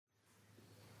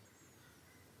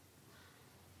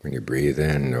When you breathe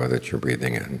in, know that you're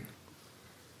breathing in.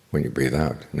 When you breathe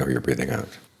out, know you're breathing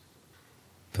out.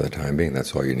 For the time being,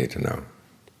 that's all you need to know.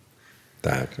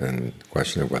 That and the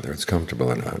question of whether it's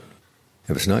comfortable or not.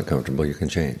 If it's not comfortable, you can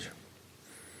change.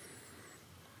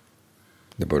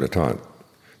 The Buddha taught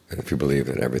that if you believe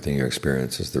that everything you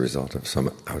experience is the result of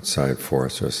some outside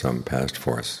force or some past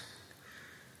force,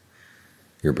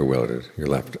 you're bewildered, you're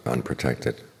left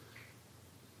unprotected.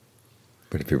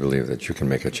 But if you believe that you can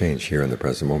make a change here in the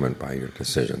present moment by your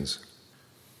decisions,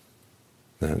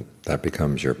 then that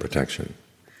becomes your protection.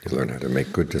 You learn how to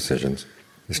make good decisions.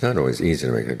 It's not always easy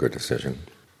to make a good decision,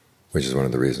 which is one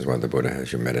of the reasons why the Buddha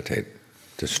has you meditate,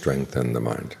 to strengthen the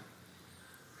mind.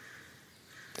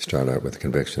 Start out with the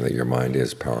conviction that your mind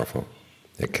is powerful.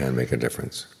 It can make a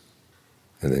difference.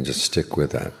 And then just stick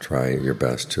with that. Try your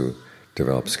best to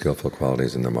develop skillful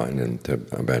qualities in the mind and to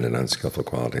abandon unskillful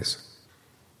qualities.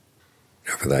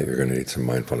 Now for that you're going to need some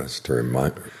mindfulness to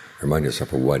remind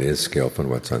yourself of what is skillful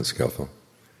and what's unskillful,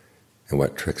 and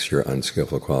what tricks your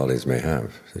unskillful qualities may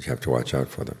have, so you have to watch out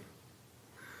for them.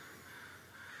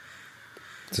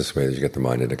 It's this way that you get the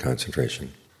mind into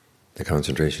concentration. The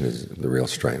concentration is the real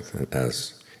strength,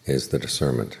 as is the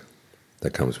discernment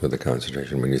that comes with the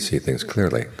concentration. When you see things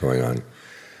clearly going on,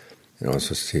 you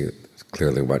also see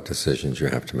clearly what decisions you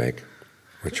have to make,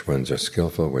 which ones are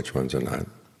skillful, which ones are not.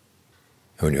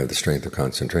 And when you have the strength of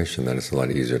concentration, then it's a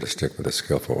lot easier to stick with the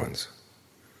skillful ones.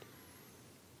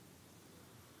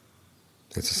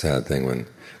 It's a sad thing when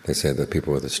they say that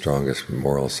people with the strongest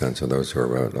moral sense are those who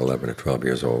are about 11 or 12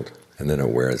 years old, and then it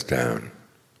wears down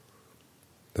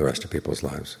the rest of people's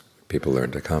lives. People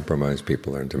learn to compromise,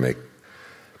 people learn to make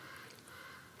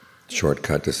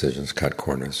shortcut decisions, cut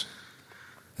corners.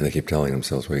 And they keep telling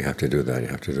themselves, well, you have to do that, you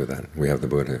have to do that. We have the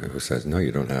Buddha who says, no,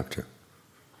 you don't have to.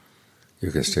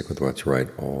 You can stick with what's right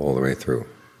all the way through.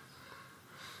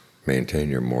 Maintain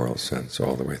your moral sense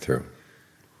all the way through.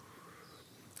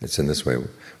 It's in this way,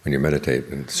 when you meditate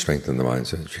and strengthen the mind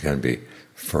so that you can be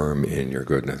firm in your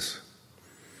goodness,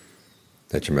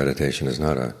 that your meditation is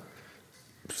not a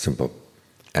simple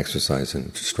exercise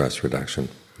in stress reduction.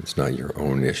 It's not your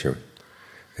own issue.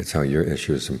 It's how your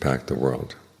issues impact the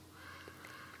world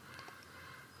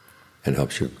and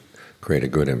helps you create a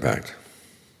good impact.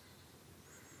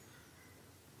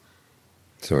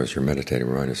 So as you're meditating,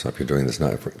 remind yourself you're doing this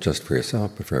not just for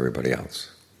yourself, but for everybody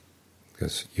else.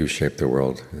 Because you shape the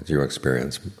world that you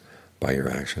experience by your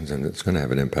actions, and it's going to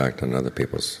have an impact on other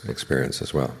people's experience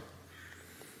as well.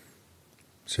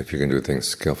 So if you can do things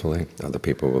skillfully, other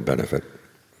people will benefit.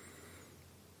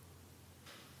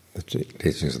 The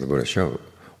teachings of the Buddha show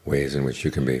ways in which you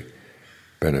can be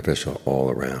beneficial all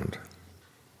around.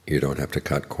 You don't have to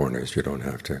cut corners, you don't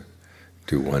have to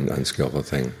do one unskillful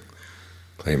thing,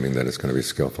 claiming that it's going to be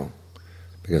skillful.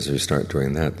 Because if you start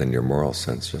doing that, then your moral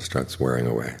sense just starts wearing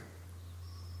away.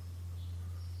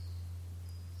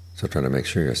 So try to make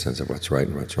sure your sense of what's right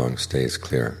and what's wrong stays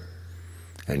clear,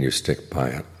 and you stick by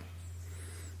it,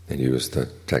 and use the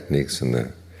techniques and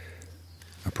the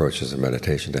approaches of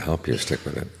meditation to help you stick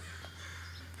with it.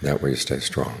 That way you stay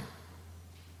strong.